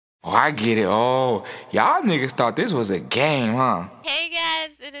Oh, I get it. Oh, y'all niggas thought this was a game, huh? Hey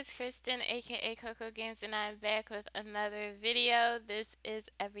guys, it is Kristen, aka Coco Games, and I'm back with another video. This is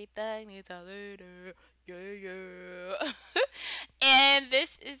Everything Needs a Leader. Yeah. And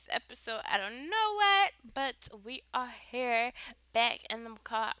this is episode, I don't know what, but we are here back in the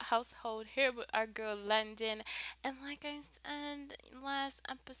household here with our girl London. And like I said last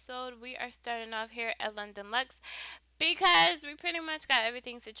episode, we are starting off here at London Lux because we pretty much got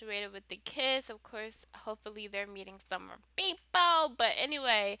everything situated with the kids. Of course, hopefully they're meeting some more people. But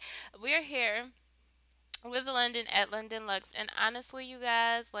anyway, we're here with London at London Lux. And honestly, you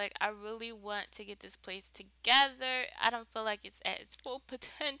guys, like, I really want to get this place together. I don't feel like it's at its full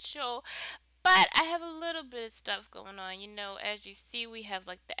potential. But I have a little bit of stuff going on. You know, as you see, we have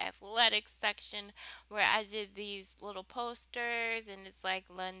like the athletics section where I did these little posters and it's like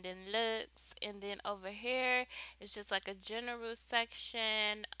London looks. And then over here, it's just like a general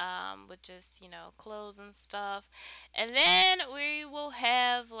section with just, you know, clothes and stuff. And then we will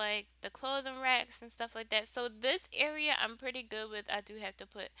have like the clothing racks and stuff like that. So this area I'm pretty good with. I do have to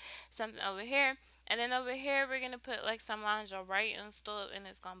put something over here. And then over here, we're going to put like some lingerie and stuff, and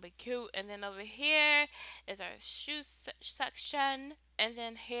it's going to be cute. And then over here is our shoe section. And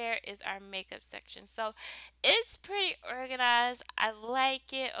then here is our makeup section. So it's pretty organized. I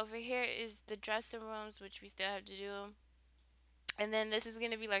like it. Over here is the dressing rooms, which we still have to do. And then this is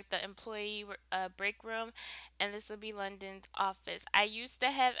going to be like the employee break room. And this will be London's office. I used to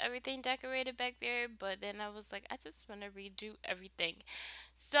have everything decorated back there, but then I was like, I just want to redo everything.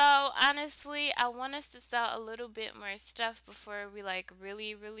 So honestly, I want us to sell a little bit more stuff before we like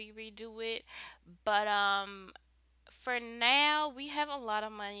really redo it. But for now, we have a lot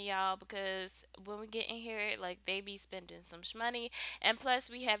of money, y'all, because when we get in here, like they be spending some money, and plus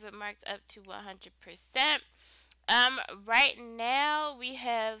we have it marked up to 100%. Right now we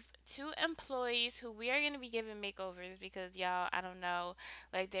have two employees who we are going to be giving makeovers because y'all, I don't know,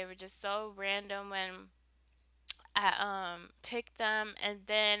 like they were just so random when I picked them. And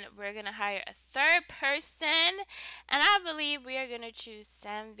then we're gonna hire a third person, and I believe we are gonna choose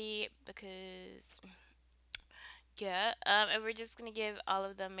Sanvi because yeah, and we're just gonna give all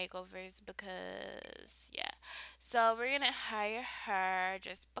of them makeovers because yeah. So we're gonna hire her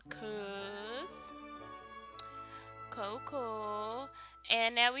just because. Cool.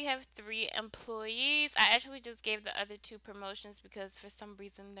 And now we have three employees. I actually just gave the other two promotions because for some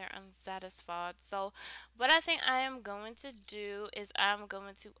reason they're unsatisfied. So what I think I am going to do is I'm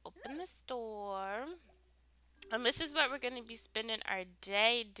going to open the store. And this is what we're going to be spending our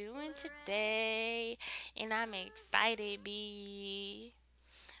day doing today. And I'm excited, B.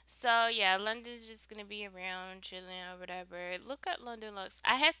 So yeah, London's just gonna be around chilling or whatever. Look at London Lux.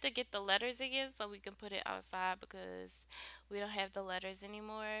 I have to get the letters again so we can put it outside because we don't have the letters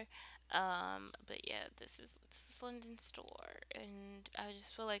anymore. But yeah, this is London store, and I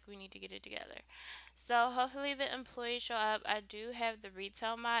just feel like we need to get it together. So hopefully the employees show up. I do have the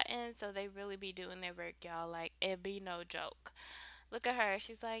retail mod in, so they really be doing their work, y'all. Like it be no joke. Look at her.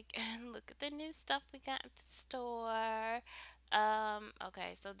 She's like, look at the new stuff we got at the store.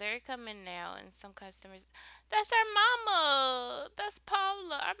 Okay, so they're coming now, and some customers. That's our mama. That's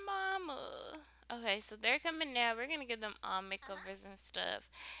Paula, our mama. Okay, so they're coming now. We're gonna give them all makeovers and stuff.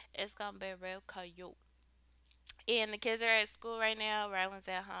 It's gonna be real cute. And the kids are at school right now. Rylan's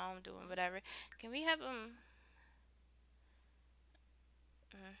at home doing whatever. Can we have them?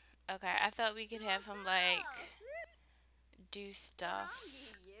 Okay, I thought we could have him like do stuff,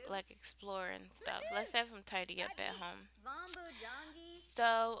 like explore and stuff. Let's have him tidy up at home.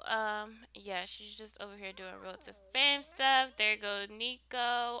 So, yeah, she's just over here doing Road to Fame stuff. There goes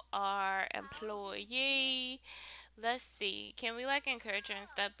Nico, our employee. Let's see. Can we, like, encourage her and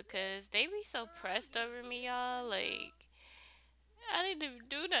stuff? Because they be so pressed over me, y'all. Like, I need to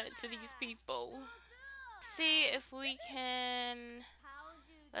do that to these people. See if we can.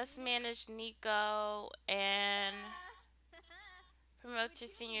 Let's manage Nico and promote to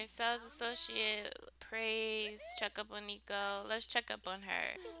senior sales associate. Praise. Check up on Nico. Let's check up on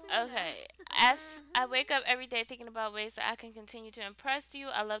her. Okay. As I wake up every day thinking about ways that I can continue to impress you.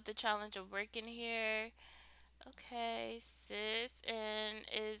 I love the challenge of working here. Okay, sis. And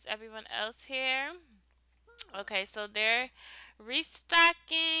is everyone else here? Okay, so they're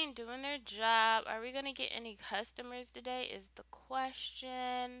restocking, doing their job. Are we going to get any customers today is the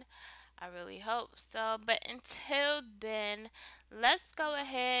question. I really hope so. But until then, let's go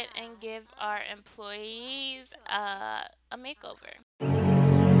ahead and give our employees a makeover.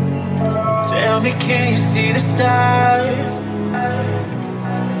 Tell me, can you see the stars?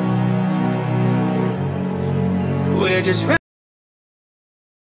 We're just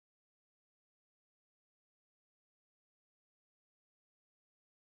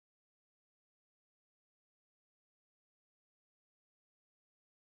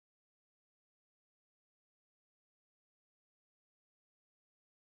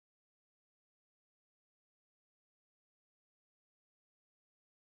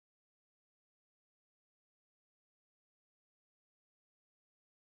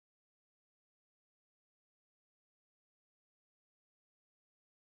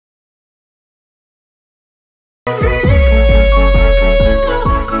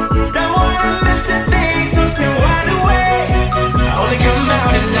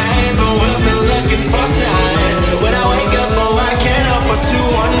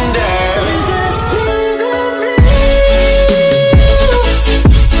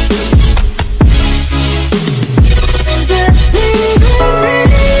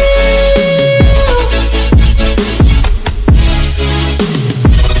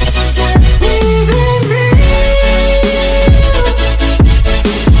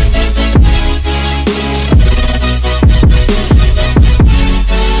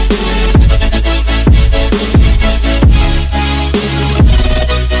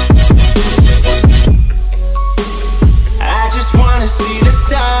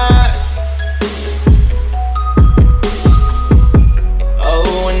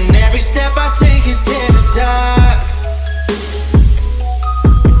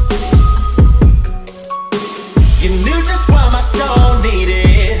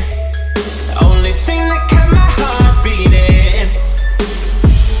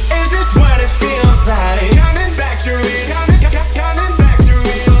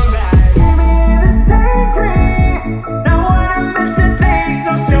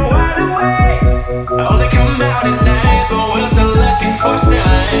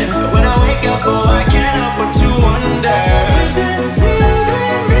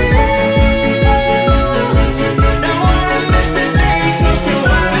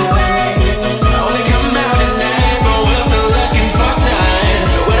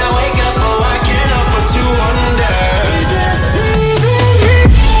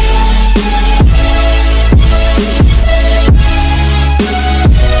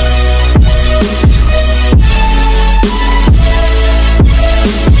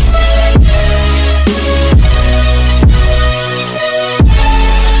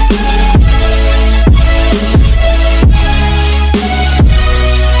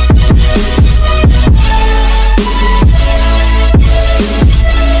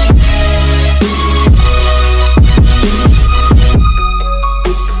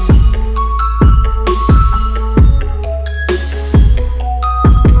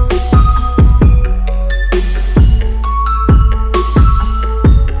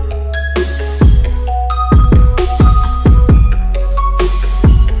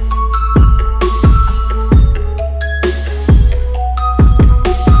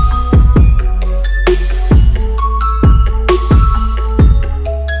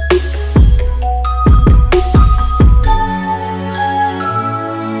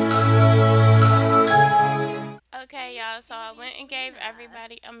gave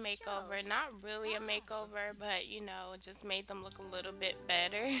everybody a makeover. Not really a makeover, but you know, just made them look a little bit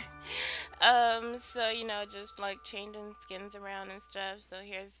better. So you know, just like changing skins around and stuff. So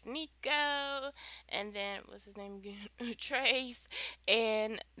here's Nico, and then what's his name again? Trace,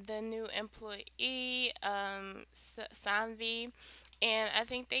 and the new employee, Sanvi. And I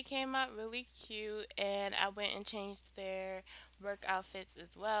think they came out really cute, and I went and changed their work outfits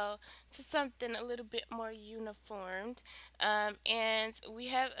as well to something a little bit more uniformed. And we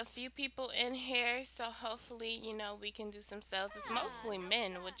have a few people in here, so hopefully, you know, we can do some sales. It's mostly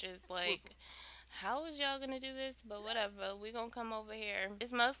men, which is like, how is y'all gonna do this? But whatever, we gonna come over here.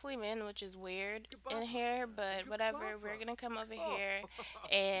 It's mostly men, which is weird in here, but whatever. We're gonna come over here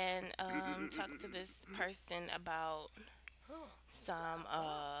and talk to this person about some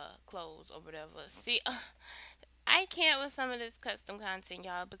clothes or whatever. See, I can't with some of this custom content,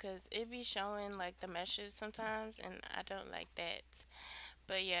 y'all, because it be showing like the meshes sometimes, and I don't like that.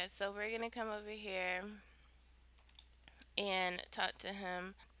 But yeah, so we're gonna come over here and talk to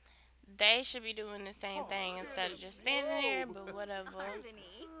him. They should be doing the same thing instead of just standing there, but whatever.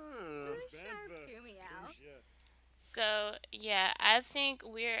 So yeah, I think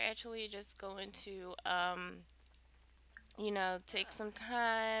we're actually just going to you know, take some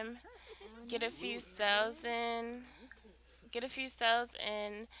time, get a few sales in,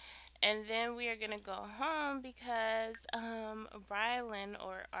 and then we are gonna go home because Rylan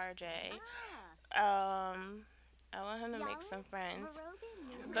or RJ, I want him to make some friends,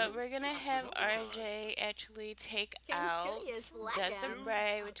 but we're gonna have RJ actually take out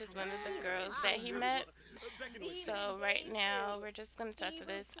Desiree, which is one of the girls that he met. So right now we're just gonna talk to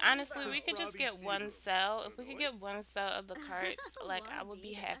this. Honestly, we could just get one cell. If we could get one cell of the carts, like I would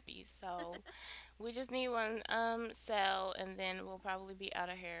be happy. So we just need one cell, and then we'll probably be out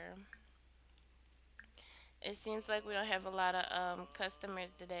of here. It seems like we don't have a lot of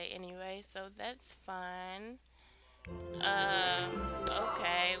customers today anyway, so that's fine.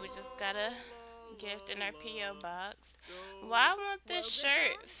 Okay, we just got a gift in our PO box. Why won't this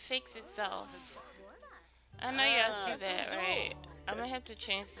shirt fix itself? I know y'all see that, right? I'm gonna have to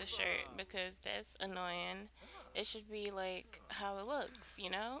change the shirt because that's annoying. It should be like how it looks,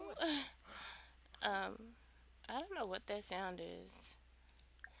 you know? I don't know what that sound is.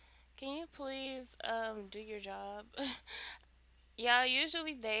 Can you please do your job? Y'all,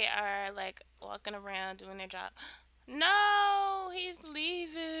 usually they are like walking around doing their job. No, he's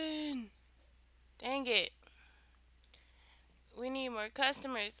leaving. Dang it. We need more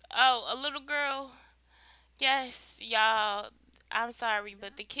customers. Oh, a little girl. Yes, y'all. I'm sorry,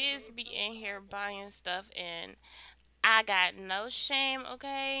 but the kids be in here buying stuff, and I got no shame,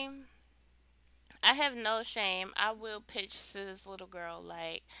 okay? I have no shame. I will pitch to this little girl,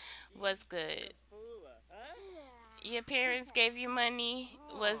 like, what's good? Your parents gave you money?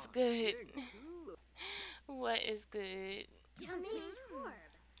 What's good? What is good?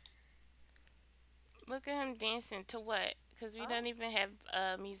 Look at him dancing to what? Because we don't even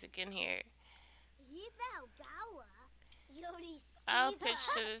have music in here. I'll pitch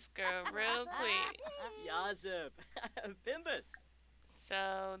to this girl real quick. Yazip. Bimbus.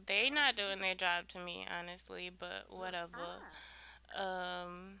 So they not doing their job to me, honestly, but whatever.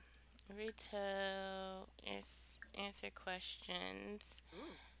 Retail, answer questions.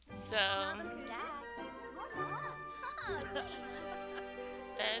 So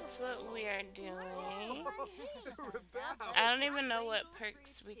that's what we are doing. I don't even know what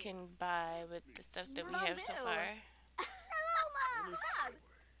perks we can buy with the stuff that we have so far.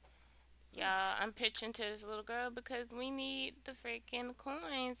 Y'all, I'm pitching to this little girl because we need the freaking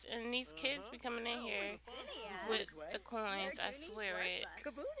coins, and these kids be coming in here with the coins. I swear it.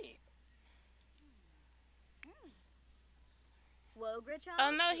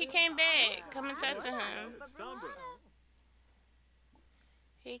 Oh no, he came back. Come and talk to him.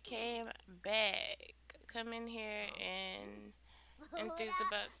 He came back. Come in here and enthuse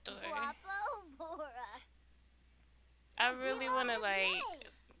about story. I really want to like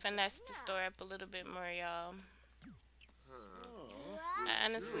finesse the store up a little bit more, y'all. I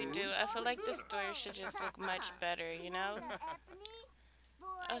honestly do. I feel like the store should just look much better, you know?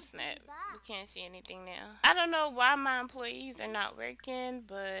 Oh snap, we can't see anything now. I don't know why my employees are not working,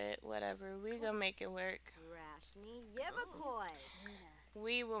 but whatever, we gonna make it work.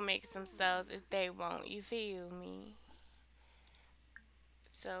 We will make some sales if they won't, you feel me?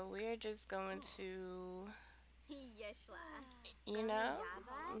 So we're just going to, you know,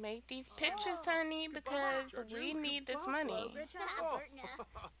 make these pictures, honey, because we need this money.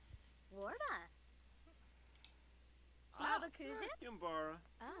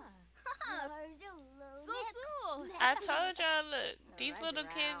 I told y'all, look, these little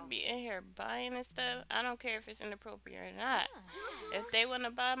kids be in here buying and stuff. I don't care if it's inappropriate or not. If they want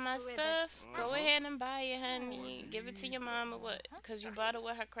to buy my stuff, go ahead and buy it, honey. Give it to your mom or what? Because you bought it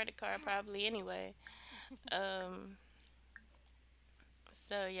with her credit card probably anyway. Um,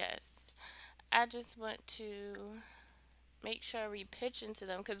 so, yes. I just want to make sure we pitch into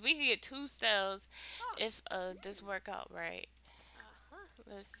them. Because we can get 2 sales if this work out right.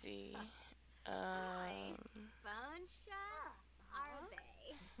 Let's see.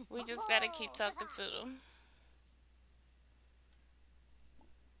 We just gotta keep talking to them.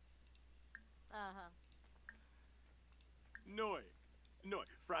 Noi,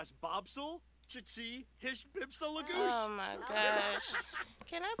 Fras Bobsel, Chichi, Hish Bibsel Lagoosh. Oh my gosh.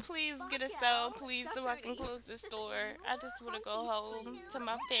 Can I please get a cell, please, so I can close this door? I just want to go home to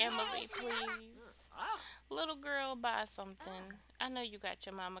my family, please. Little girl, buy something. I know you got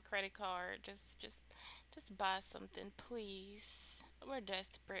your mama credit card. Just buy something, please. We're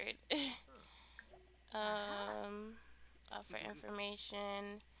desperate. Offer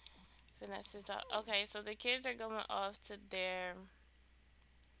information. Finesses. Okay, so the kids are going off to their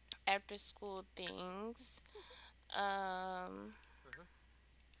after school things.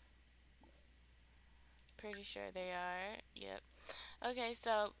 Pretty sure they are. Yep. Okay,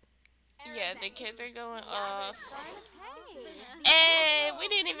 so yeah, the kids are going off. Hey, we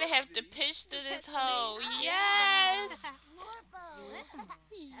didn't even have to pitch to this hoe. Yes.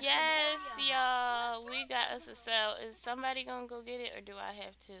 Yes, y'all. We got us a sale. Is somebody gonna go get it or do I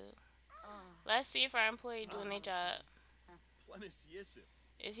have to? Let's see if our employee doing their job.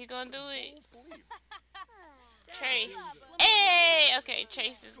 Is he gonna do it? Trace. Hey! Okay,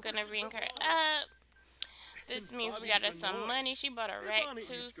 Trace is gonna ring her up. This means we got us some money. She bought a rack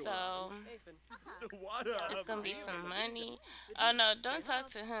too, so it's gonna be some money. Oh no, don't talk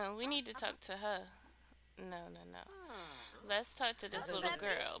to him. We need to talk to her. No. Let's talk to this little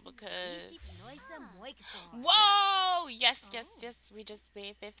girl because... Whoa! Yes. We just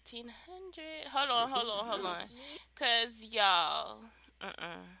paid $1,500. Hold on. Cause y'all,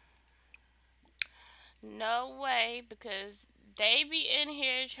 no way, because they be in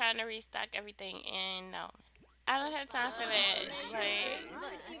here trying to restock everything, and no. I don't have time for that.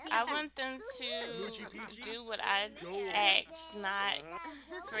 Like, I want them to do what I ask, not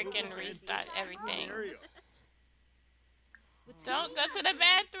freaking restock everything. Don't go to the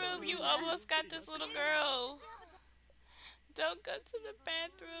bathroom. You almost got this little girl. Don't go to the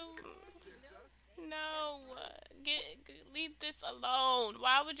bathroom. No. Leave this alone.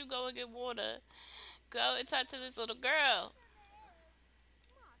 Why would you go and get water? Go and talk to this little girl.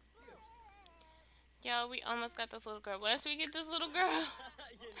 Yo, we almost got this little girl. Once we get this little girl,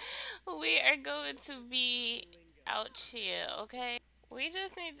 we are going to be out here, okay? We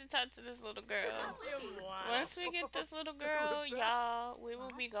just need to talk to this little girl. Once we get this little girl, y'all, we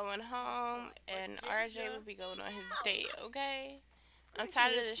will be going home, and RJ will be going on his date, okay? I'm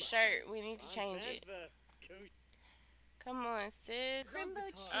tired of this shirt. We need to change it. Come on, sis.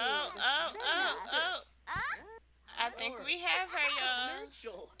 Oh. I think we have her,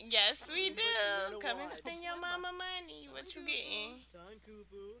 y'all. Yes, we do. Come and spend your mama money. What you getting?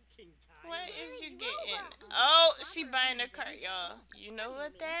 What is you getting? Oh, she buying a cart, y'all. You know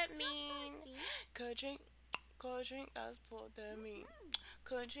what that means. Cold drink, that's what that means.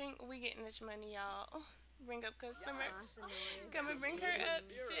 Cold drink, we getting this money, y'all. Bring up customers. Come and bring her up,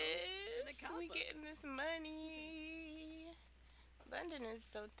 sis. We getting this money. London is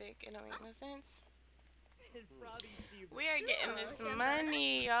so thick, it don't make no sense. We are getting this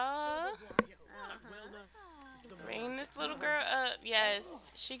money, y'all. Bring this little girl up.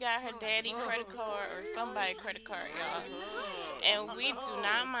 Yes, she got her daddy credit card or somebody credit card, y'all. And we do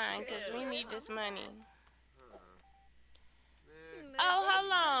not mind because we need this money. Oh,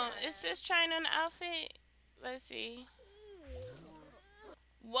 hold on. Is this trying on the outfit? Let's see.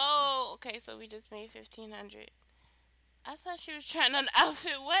 Whoa. Okay, so we just made $1,500. I thought she was trying on the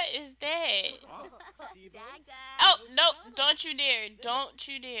outfit. What is that? Oh, no. Don't you dare. Don't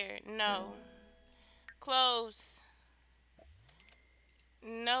you dare. No. Close.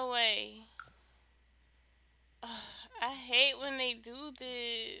 No way. I hate when they do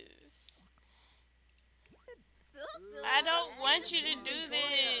this. I don't want you to do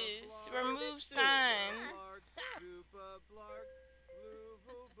this. Remove sign.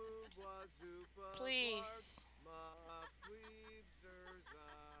 Please.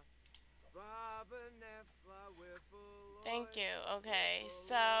 Thank you. Okay,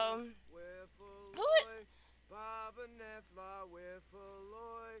 so who?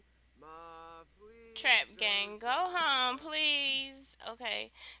 Trap gang, go home, please.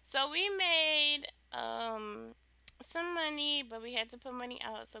 Okay, so we made some money, but we had to put money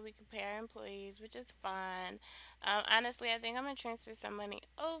out so we could pay our employees, which is fine. Honestly, I think I'm gonna transfer some money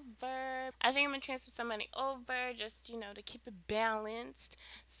over. I think I'm gonna transfer some money over just to keep it balanced.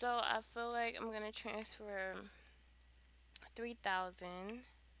 So I feel like I'm gonna transfer 3,000.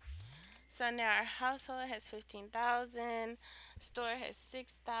 So now our household has 15,000, store has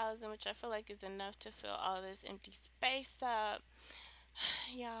 6,000, which I feel like is enough to fill all this empty space up.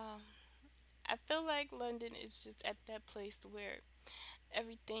 Y'all, I feel like London is just at that place where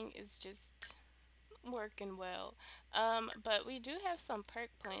everything is just working well. But we do have some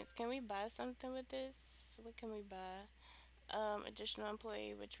perk points. Can we buy something with this? What can we buy? Additional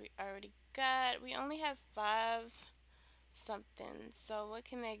employee, which we already got. We only have 5 something. So what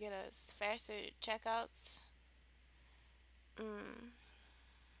can they get us? Faster checkouts?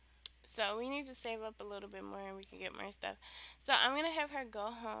 So we need to save up a little bit more and we can get more stuff. So I'm going to have her go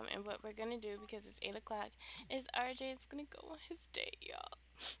home, and what we're going to do, because it's 8 o'clock, is RJ is going to go on his date, y'all.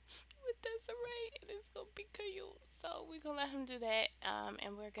 With Desiree, and it's going to be cute. So we're going to let him do that,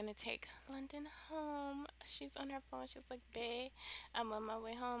 and we're going to take London home. She's on her phone. She's like, babe, I'm on my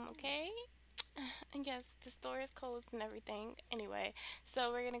way home, okay? And yes, the store is closed and everything. Anyway,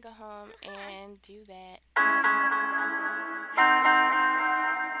 so we're gonna go home and do that.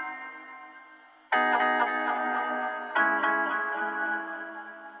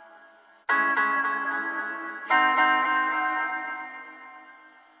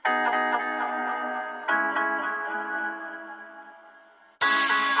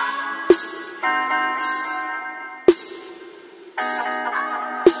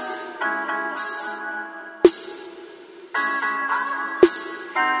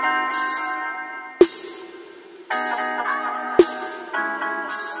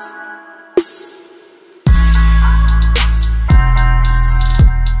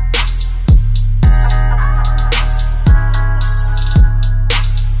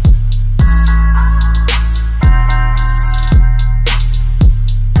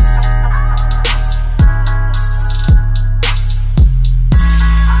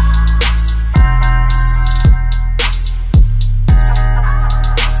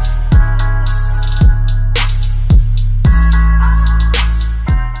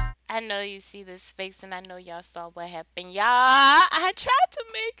 I know you see this face, and I know y'all saw what happened. Y'all, I tried to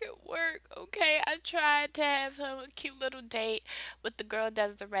make it work, okay? I tried to have him a cute little date with the girl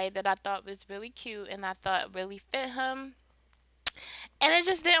Desiree that I thought was really cute and I thought really fit him. And it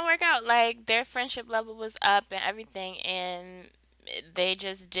just didn't work out. Like, their friendship level was up and everything, and they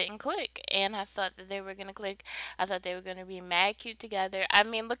just didn't click. And I thought that they were gonna click. I thought they were gonna be mad cute together. I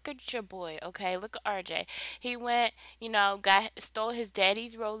mean, look at your boy, okay? Look at RJ. He went, got stole his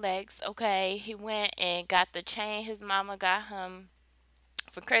daddy's Rolex, okay? He went and got the chain his mama got him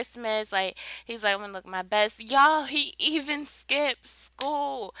for Christmas. Like, he's like, I'm gonna look my best. Y'all, he even skipped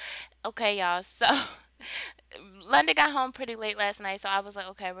school. Okay, y'all. So London got home pretty late last night, so I was like,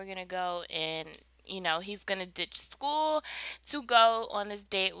 okay, we're gonna go, and he's gonna ditch school to go on this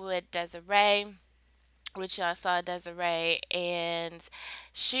date with Desiree, which y'all saw Desiree, and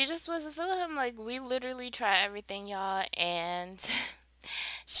she just wasn't feeling him. Like, we literally tried everything, y'all, and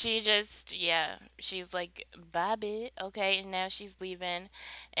she just, yeah, she's like, bye, bit, okay, and now she's leaving,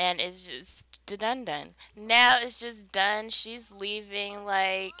 and it's just done. Now it's just done. She's leaving.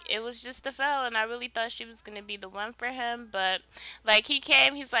 Like, it was just a fail, and I really thought she was gonna be the one for him, but like, he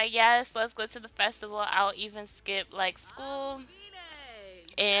came, he's like, yes, let's go to the festival. I'll even skip like school,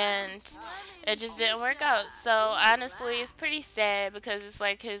 and it just didn't work out. So honestly, it's pretty sad because it's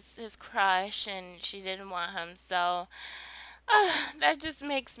like his crush, and she didn't want him. So that just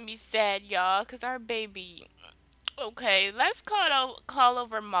makes me sad, y'all, because our baby. Okay, let's call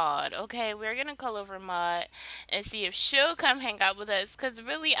over Maud. Okay, we're gonna call over Maud and see if she'll come hang out with us. Cause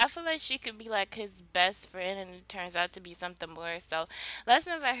really, I feel like she could be like his best friend, and it turns out to be something more. So let's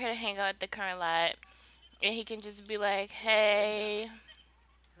invite her to hang out at the current lot, and he can just be like, "Hey,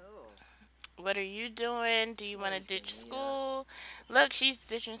 what are you doing? Do you want to ditch school?" Look, she's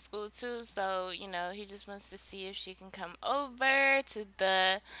ditching school too, so he just wants to see if she can come over to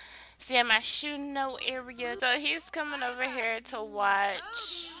the my shoe no area. So he's coming over here to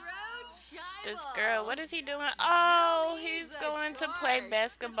watch this girl. What is he doing? Oh, he's going to play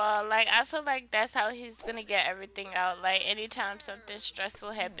basketball. Like, I feel like that's how he's gonna get everything out. Like, anytime something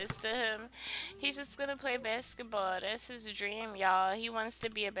stressful happens to him, he's just gonna play basketball. That's his dream, y'all. He wants to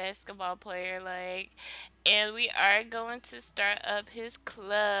be a basketball player. Like, and we are going to start up his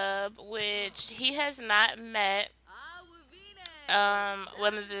club, which he has not met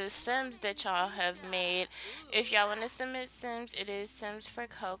one of the Sims that y'all have made. If y'all want to submit Sims, it is Sims for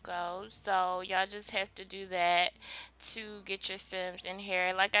Coco. So y'all just have to do that to get your Sims in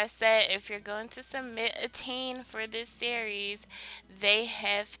here. Like I said, if you're going to submit a teen for this series, they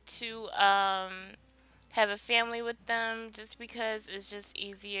have to have a family with them, just because it's just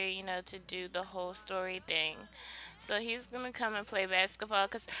easier, you know, to do the whole story thing. So he's gonna come and play basketball.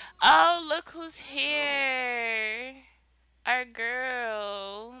 Cause, oh, look who's here. Our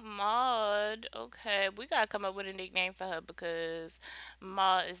girl, Maud. Okay, we gotta come up with a nickname for her because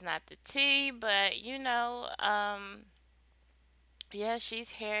Maud is not the T, but you know, yeah, she's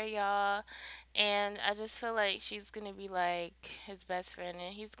here, y'all. And I just feel like she's gonna be like his best friend,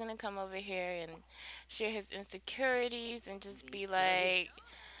 and he's gonna come over here and share his insecurities and just be like,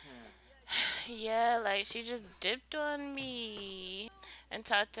 yeah, like she just dipped on me, and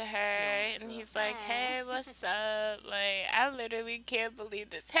talk to her, and he's like, hey, what's up? Like, I literally can't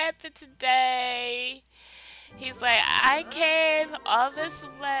believe this happened today. He's like, I came all this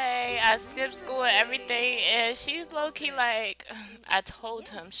way, I skipped school and everything, and she's low-key like, I told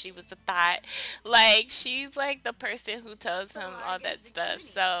him she was a thought. Like, she's like the person who tells him all that stuff.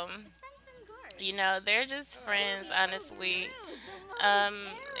 So, you know, they're just friends, honestly.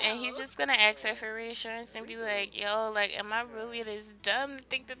 And he's just gonna ask her for reassurance and be like, yo, like, am I really this dumb to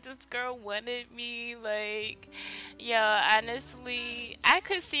think that this girl wanted me? Like, yo, honestly, I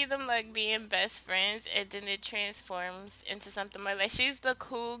could see them, like, being best friends, and then it transforms into something more. Like, she's the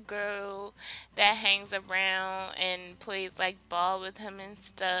cool girl that hangs around and plays, like, ball with him and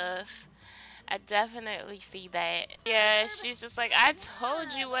stuff. I definitely see that. Yeah, she's just like, I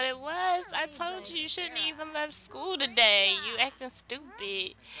told you what it was. I told you shouldn't even left school today. You acting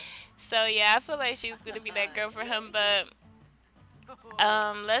stupid. So yeah, I feel like she's gonna be that girl for him. But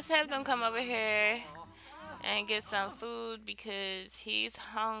let's have them come over here and get some food because he's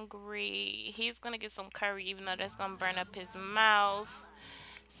hungry. He's gonna get some curry, even though that's gonna burn up his mouth.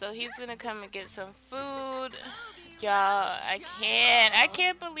 So he's gonna come and get some food. Y'all, I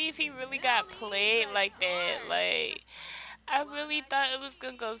can't believe he really got played like that. Like, I really thought it was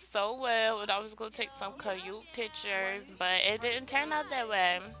gonna go so well and I was gonna take some cute pictures, but it didn't turn out that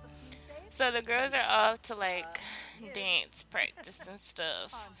way. So the girls are off to, like, dance practice and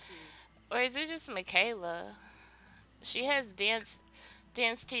stuff. Or is it just Michaela? She has dance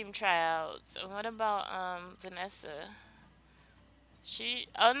team tryouts. And what about Vanessa?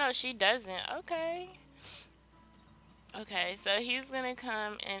 Oh no, she doesn't. Okay. Okay, so he's gonna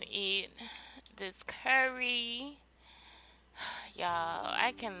come and eat this curry. Y'all,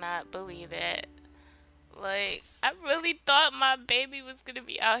 I cannot believe it. Like, I really thought my baby was gonna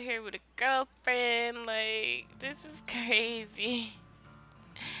be out here with a girlfriend. Like, this is crazy.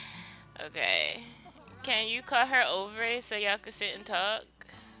 Okay. Can you call her over so y'all can sit and talk?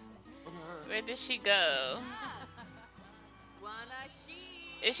 Where did she go?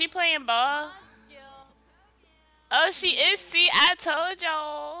 Is she playing ball? Oh, she is. See, I told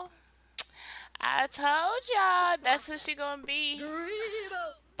y'all. I told y'all that's who she gonna be.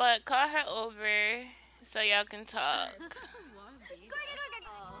 But call her over so y'all can talk.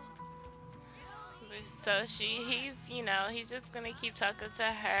 So he's, you know, he's just gonna keep talking to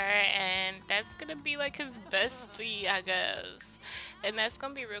her, and that's gonna be like his bestie, I guess. And that's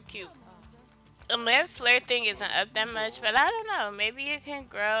gonna be real cute. And their flirt thing isn't up that much, but I don't know. Maybe it can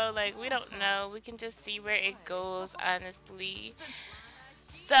grow. Like, we don't know. We can just see where it goes, honestly.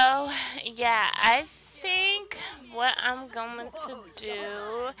 So, yeah, I think what I'm going to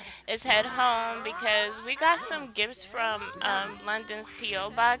do is head home because we got some gifts from London's P.O.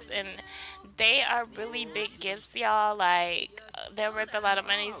 Box, and they are really big gifts, y'all. Like, they're worth a lot of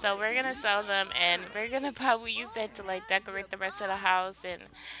money, so we're gonna sell them, and we're gonna probably use that to, like, decorate the rest of the house, and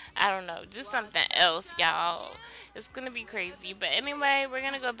I don't know, do something else, y'all. It's gonna be crazy. But anyway, we're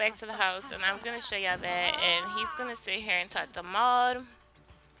gonna go back to the house, and I'm gonna show y'all that, and he's gonna sit here and talk to Maud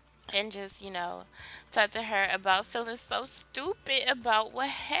and just, you know, talk to her about feeling so stupid about what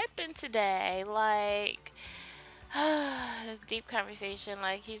happened today. Like, deep conversation.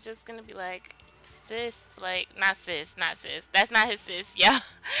 Like, he's just gonna be like, sis, like, not sis, that's not his sis, yeah.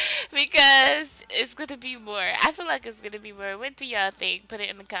 Because it's gonna be more. I feel like it's gonna be more. What do y'all think? Put it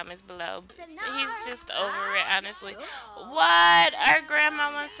in the comments below. He's just over it, honestly. What? Our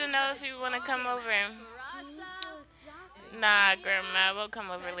grandma wants to know if you want to come over. Nah, grandma, we'll come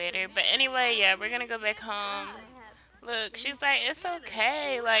over later. But anyway, yeah, we're gonna go back home. Look, she's like, it's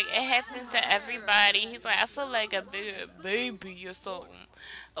okay. Like, it happens to everybody. He's like, I feel like a big baby or something.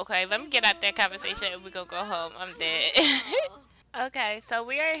 Okay, let me get out that conversation and we gonna go home. I'm dead. Okay, so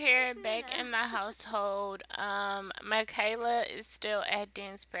we are here back in the household. Michaela is still at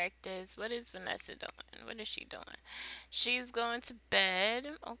dance practice. What is Vanessa doing? What is she doing? She's going to bed.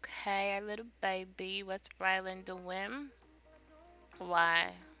 Okay, our little baby. What's Rylan doing?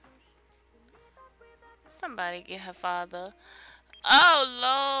 Why? Somebody get her father.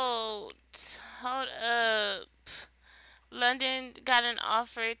 Oh, Lord. Hold up. London got an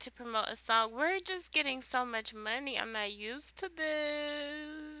offer to promote a song. We're just getting so much money. I'm not used to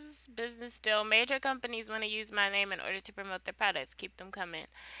this. Business still. Major companies want to use my name in order to promote their products. Keep them coming.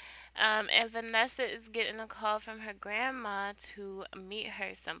 And Vanessa is getting a call from her grandma to meet her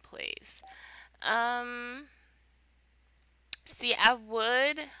someplace. Um, See, I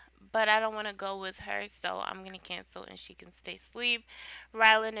would, but I don't want to go with her, so I'm gonna cancel and she can stay asleep.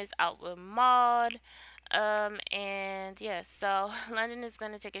 Rylan is out with Maud. And yeah, so London is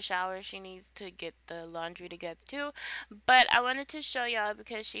gonna take a shower. She needs to get the laundry together too. But I wanted to show y'all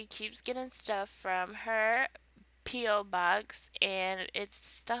because she keeps getting stuff from her P.O. box, and it's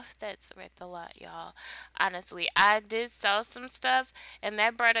stuff that's worth a lot, y'all. Honestly, I did sell some stuff, and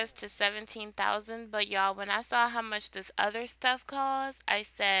that brought us to 17,000. But y'all, when I saw how much this other stuff costs, I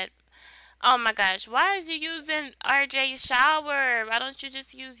said, "Oh my gosh, why is you using RJ's shower? Why don't you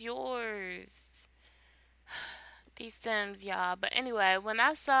just use yours?" These Sims, y'all. But anyway, when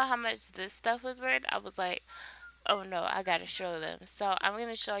I saw how much this stuff was worth, I was like, "Oh no, I gotta show them." So I'm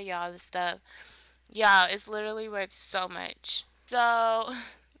gonna show y'all the stuff. Y'all, it's literally worth so much. So,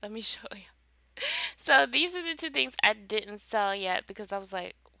 let me show you. So, these are the two things I didn't sell yet because I was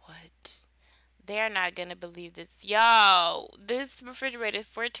like, what? They're not gonna believe this. Yo, this refrigerator is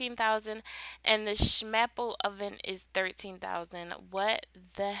 14,000 and the Schmappel oven is 13,000. What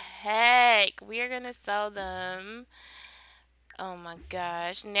the heck? We are gonna sell them. Oh my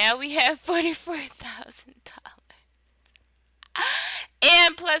gosh. Now we have $44,000.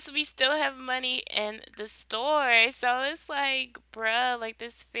 And plus, we still have money in the store. So it's like, bruh, like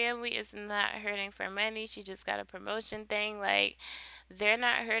this family is not hurting for money. She just got a promotion thing. Like, they're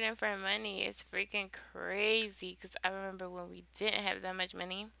not hurting for money. It's freaking crazy. Because I remember when we didn't have that much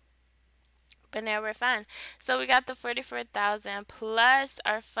money. But now we're fine. So we got the 44,000 plus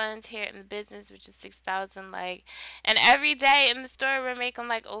our funds here in the business, which is 6,000. Like, and every day in the store we're making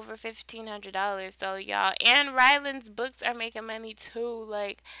like over $1,500. So y'all, and Ryland's books are making money too.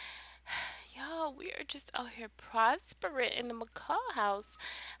 Like, y'all, we are just out here prospering in the McCall house.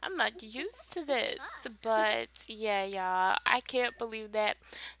 I'm not used to this, but yeah, y'all, I can't believe that.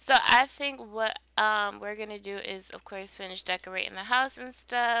 So I think what we're gonna do is, of course, finish decorating the house and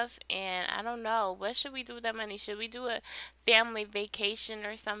stuff. And I don't know, what should we do with that money? Should we do a family vacation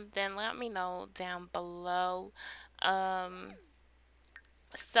or something? Let me know down below. Um,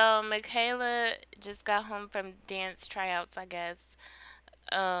 so Michaela just got home from dance tryouts, I guess.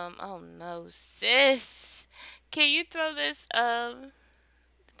 Oh no, sis. Can you throw this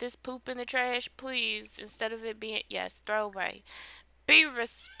poop in the trash, please? Instead of it being, yes, throw away. Be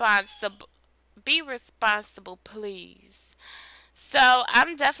responsible. Be responsible, please. So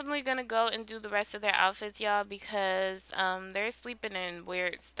I'm definitely gonna go and do the rest of their outfits, y'all, because they're sleeping in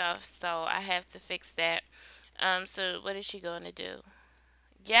weird stuff, so I have to fix that. So what is she going to do?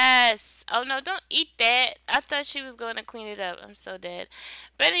 Yes. Oh no, don't eat that. I thought she was going to clean it up. I'm so dead.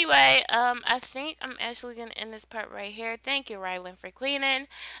 But anyway, I think I'm actually gonna end this part right here. Thank you, Rylan, for cleaning.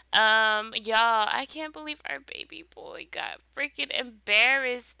 Y'all, I can't believe our baby boy got freaking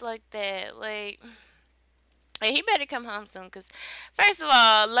embarrassed like that. Like, hey, he better come home soon, cause first of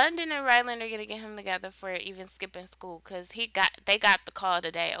all, London and Ryland are gonna get him together for even skipping school, cause they got the call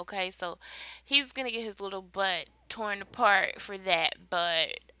today. Okay, so he's gonna get his little butt torn apart for that.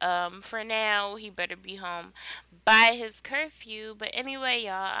 But for now, he better be home by his curfew. But anyway,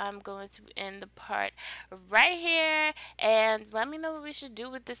 y'all, I'm going to end the part right here, and let me know what we should do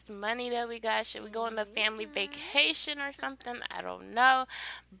with this money that we got. Should we go on a family vacation or something? I don't know.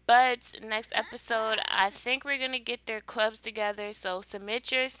 But next episode, I think we're gonna get their clubs together. So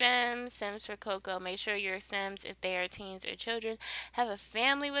submit your Sims, Sims for Coco. Make sure your Sims, if they are teens or children, have a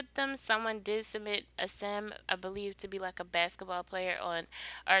family with them. Someone did submit a Sim, I believe, to be like a basketball player on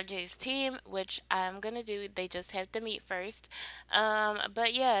RJ's team, which I'm gonna do. They just have to meet first.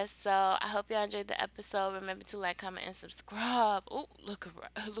 But yeah, so I hope y'all enjoyed the episode. Remember to like, comment, and subscribe. Oh, look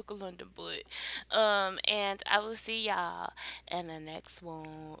a London boy. And I will see y'all in the next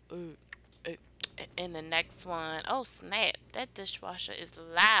one. Uh, in the next one. Oh snap, that dishwasher is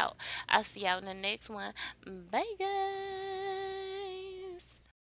loud. I'll see y'all in the next one. Bye guys.